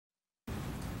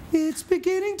It's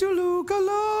beginning to look a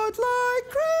lot like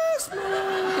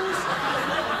Christmas.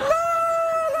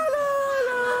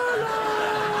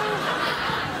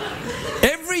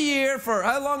 Every year for,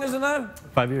 how long is it now?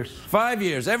 5 years. 5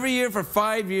 years. Every year for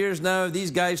 5 years now, these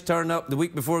guys turn up the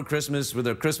week before Christmas with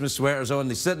their Christmas sweaters on.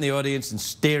 They sit in the audience and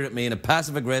stare at me in a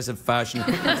passive-aggressive fashion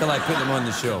until I put them on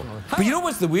the show. But you know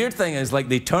what's the weird thing is, like,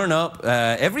 they turn up,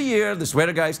 every year the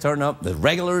sweater guys turn up, the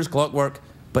regulars, clockwork,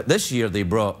 but this year they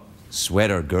brought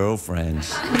sweater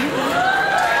girlfriends.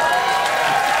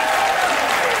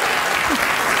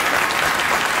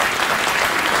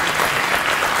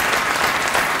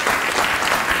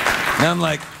 And I'm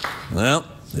like, well,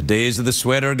 the days of the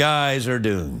sweater guys are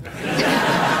doomed.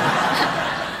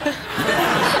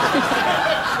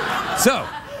 So,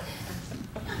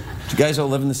 do you guys all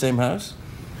live in the same house?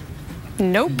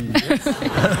 Nope.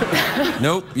 Yes.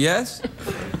 Nope, yes?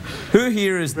 Who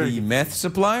here is the meth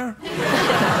supplier?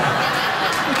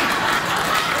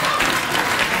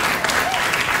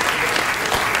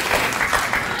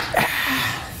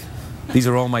 These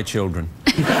are all my children.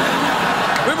 We'll be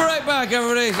right back,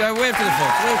 everybody. Wave to the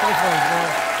folks. Wave to the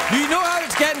folks. Do you know how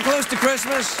it's getting close to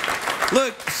Christmas?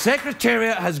 Look,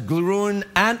 Secretariat has grown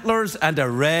antlers and a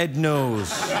red nose.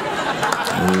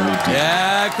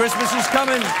 Yeah, Christmas is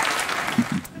coming.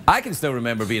 I can still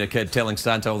remember being a kid telling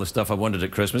Santa all the stuff I wanted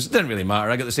at Christmas. It didn't really matter.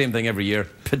 I got the same thing every year.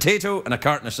 Potato and a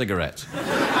carton of cigarettes.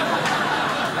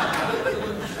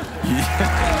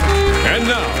 And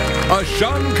now, a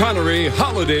Sean Connery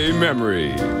holiday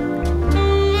memory.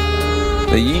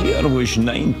 The year was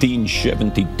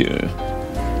 1972.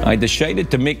 I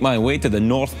decided to make my way to the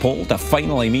North Pole to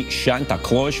finally meet Santa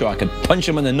Claus so I could punch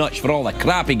him in the nuts for all the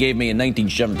crap he gave me in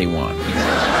 1971.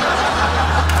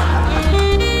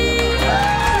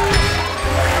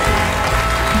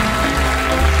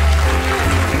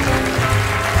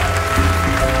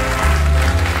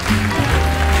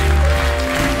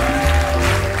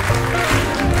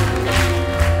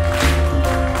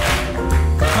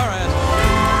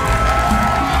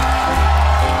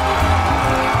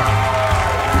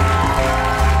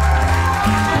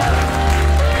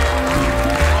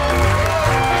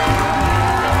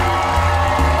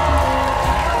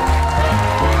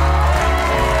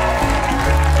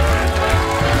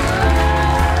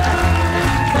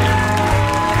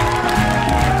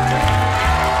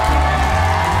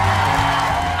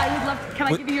 Can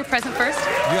I give you your present first?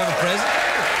 You have a present?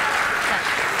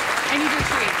 I need your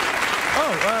tree.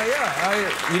 Oh,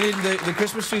 yeah. You need the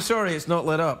Christmas tree? Sorry, it's not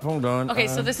lit up. Hold on. Okay,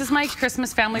 so this is my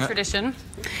Christmas family tradition.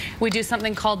 We do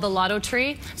something called the lotto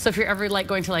tree. So if you're ever like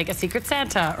going to like a Secret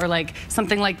Santa or like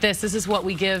something like this is what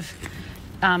we give.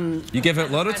 You give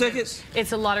out lotto tickets?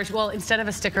 It's a lottery. Well, instead of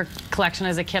a sticker collection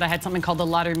as a kid, I had something called the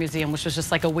Lottery Museum, which was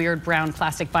just like a weird brown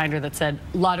plastic binder that said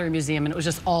Lottery Museum, and it was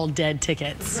just all dead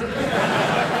tickets.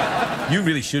 You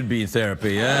really should be in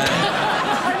therapy, yeah.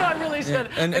 I know, I really should.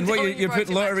 Yeah. And what, you put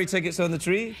lottery tickets on the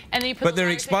tree? And then you put but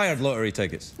they're expired lottery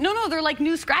tickets? No, they're like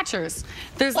new scratchers.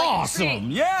 There's like awesome,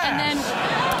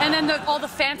 yeah! And then all the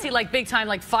fancy, like big time,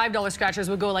 like $5 scratchers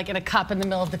would go like in a cup in the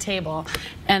middle of the table.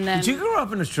 And then... Did you grow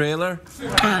up in a trailer?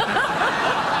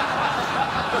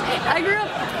 I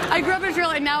grew up in a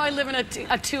trailer, and now I live in a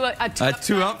two-up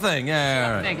thing.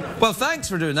 Yeah, all right. Well, thanks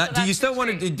for doing that. So do you still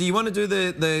want to? Do you want to do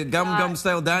the gum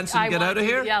style dance and get out of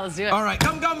here? Yeah, let's do it. All right,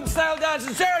 gum style dance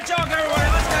and Sarah Chalk,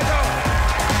 everybody. Let's get going.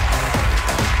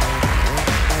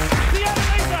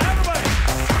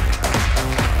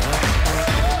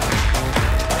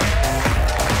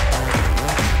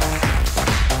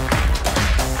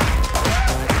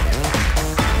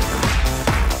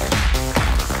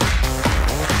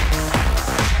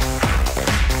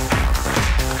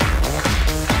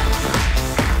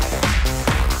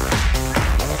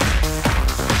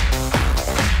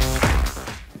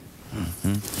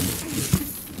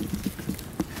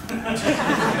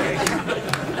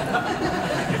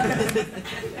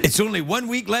 It's only 1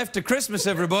 week left to Christmas,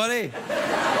 everybody.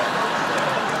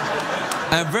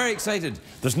 I'm very excited.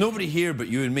 There's nobody here but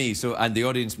you and me, and the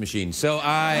audience machine. So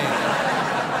I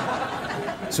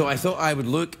thought I would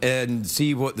look and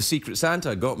see what the Secret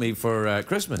Santa got me for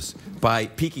Christmas by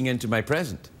peeking into my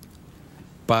present,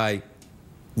 by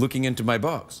looking into my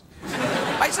box.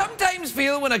 I sometimes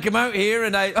feel when I come out here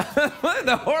and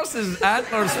the horse's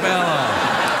antlers fell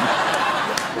off.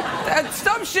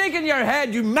 Stop shaking your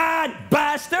head, you mad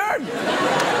bastard!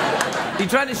 You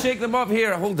trying to shake them off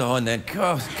here? Hold on then.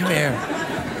 Come here.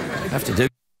 I have to do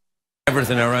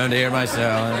everything around here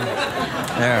myself.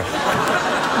 There.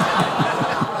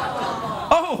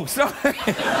 Oh, sorry.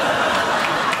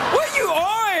 What are you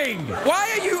awing?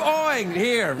 Why are you awing?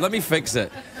 Here, let me fix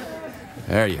it.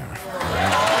 There you are.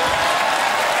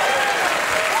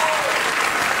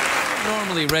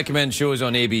 usually recommend shows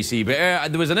on ABC, but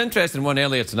there was an interesting one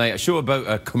earlier tonight, a show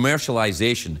about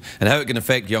commercialisation and how it can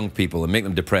affect young people and make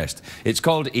them depressed. It's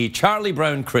called A Charlie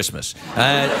Brown Christmas.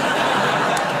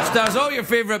 Stars all your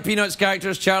favourite Peanuts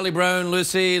characters: Charlie Brown,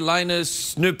 Lucy, Linus,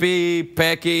 Snoopy,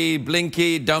 Pecky,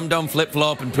 Blinky, Dum Dum, Flip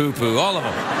Flop and Poo Poo. All of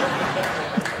them.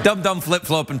 Dum Dum, Flip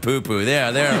Flop and Poo Poo.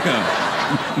 There.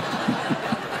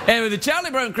 Anyway, the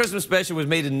Charlie Brown Christmas special was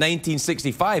made in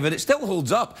 1965 and it still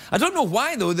holds up. I don't know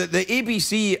why, though, that the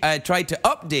ABC tried to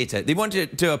update it. They wanted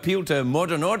it to appeal to a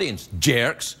modern audience.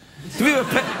 Jerks.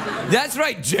 That's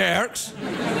right, jerks. Do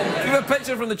you have a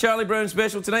picture from the Charlie Brown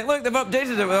special tonight? Look, they've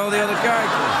updated it with all the other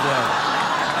characters.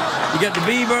 Yeah. You get the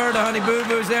Beaver, the Honey Boo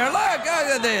Boo's there. Look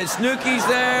at this. Snooky's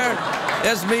there.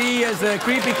 That's me as the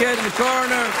creepy kid in the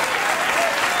corner.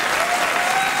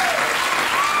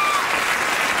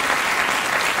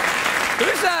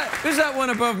 Who's that one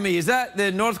above me? Is that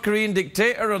the North Korean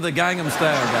dictator or the Gangnam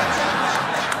Style guy?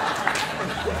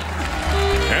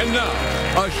 And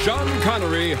now, a Sean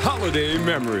Connery holiday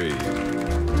memory.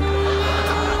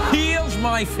 Here's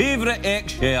my favourite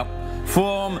excerpt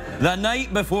from The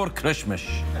Night Before Christmas.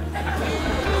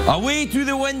 Away through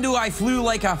the window I flew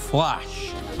like a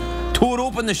flash, tore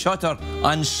open the shutter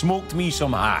and smoked me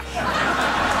some hash.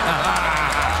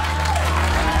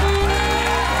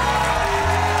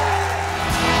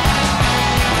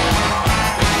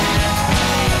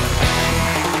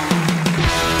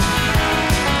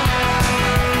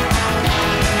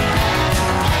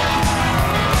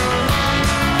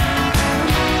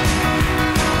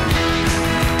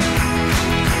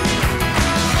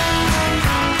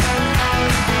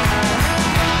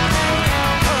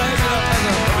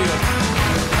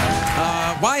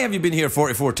 Why have you been here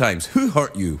 44 times? Who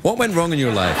hurt you? What went wrong in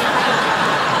your life?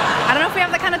 I don't know if we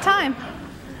have that kind of time.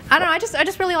 I don't know, I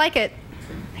just really like it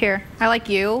here. I like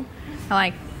you. I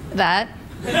like that.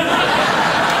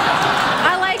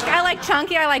 I like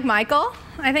Chunky. I like Michael.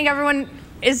 I think everyone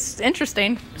is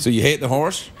interesting. So you hate the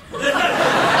horse? No,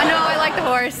 I like the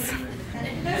horse.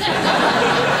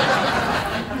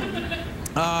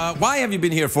 Why have you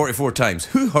been here 44 times?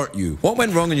 Who hurt you? What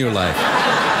went wrong in your life?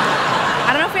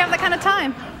 I don't know if we have that kind of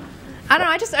time. I don't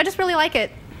know, I just really like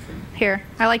it here.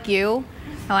 I like you.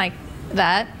 I like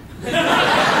that.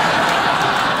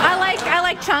 I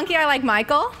like Chunky. I like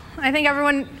Michael. I think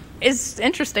everyone is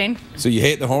interesting. So you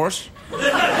hate the horse? No,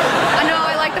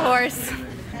 I like the horse.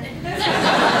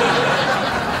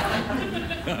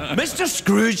 Mr.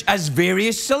 Scrooge as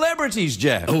various celebrities,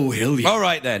 Jeff. Oh, hell yeah. All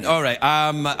right, then. All right.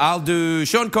 I'll do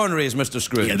Sean Connery as Mr.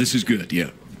 Scrooge. Yeah, this is good,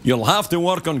 yeah. You'll have to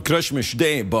work on Christmas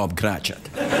Day, Bob Cratchit.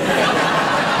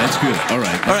 That's good. All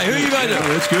right. All right, who you going to do? Oh,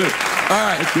 that's good. All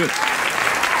right. That's good.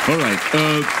 All right.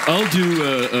 I'll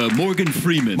do Morgan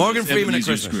Freeman. Morgan Freeman at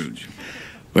Ebenezer Christmas. Scrooge.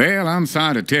 Well, I'm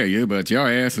sorry to tell you, but your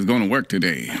ass is going to work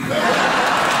today. Very good.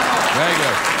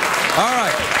 All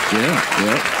right. Yeah.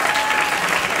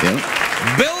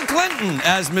 Bill Clinton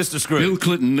as Mr. Scrooge. Bill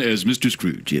Clinton as Mr.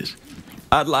 Scrooge, yes.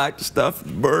 I'd like to stuff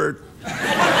the bird.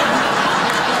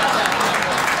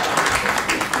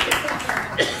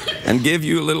 And give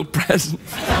you a little present.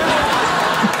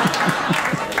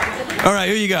 All right,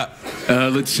 who you got?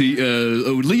 Let's see.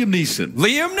 Liam Neeson.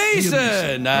 Liam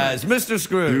Neeson as Mr.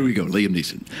 Scrooge. Here we go. Liam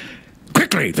Neeson.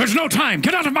 Quickly! There's no time!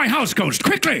 Get out of my house, Ghost!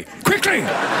 Quickly! Quickly!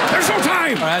 There's no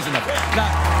time! All right, that's enough.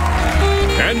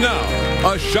 And now,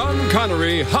 a Sean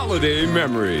Connery holiday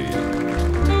memory.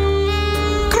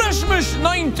 Christmas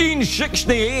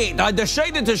 1968, I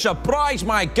decided to surprise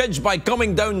my kids by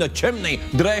coming down the chimney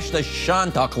dressed as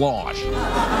Santa Claus.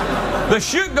 The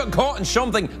chute got caught in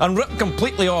something and ripped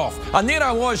completely off, and there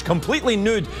I was, completely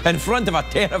nude, in front of a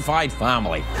terrified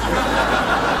family.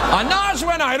 And that's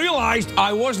when I realised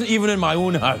I wasn't even in my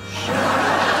own house.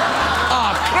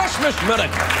 A Christmas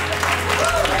miracle.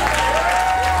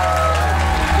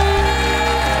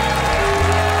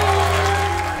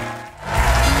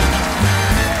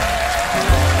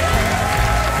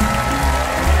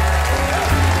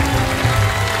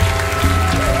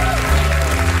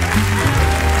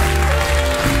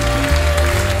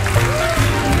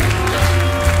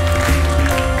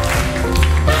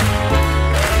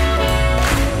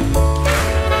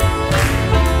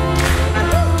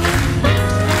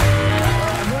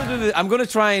 I'm going to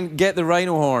try and get the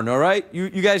rhino horn, all right? You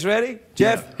guys ready?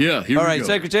 Jeff? Yeah, here we All right, go.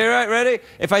 Secretary, ready?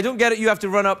 If I don't get it, you have to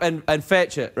run up and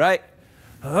fetch it, right?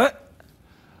 What?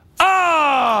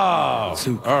 Oh!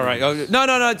 So cool. All right. Oh, no,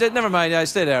 never mind. I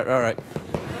stay there. All right.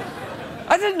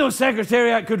 I didn't know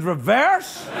Secretariat could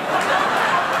reverse.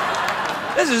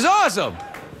 This is awesome.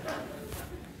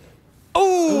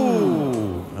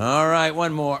 Ooh. All right,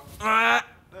 one more. Oh.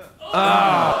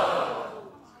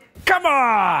 Come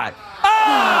on.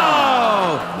 Oh!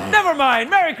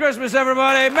 mine. Merry Christmas,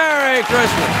 everybody. Merry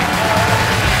Christmas.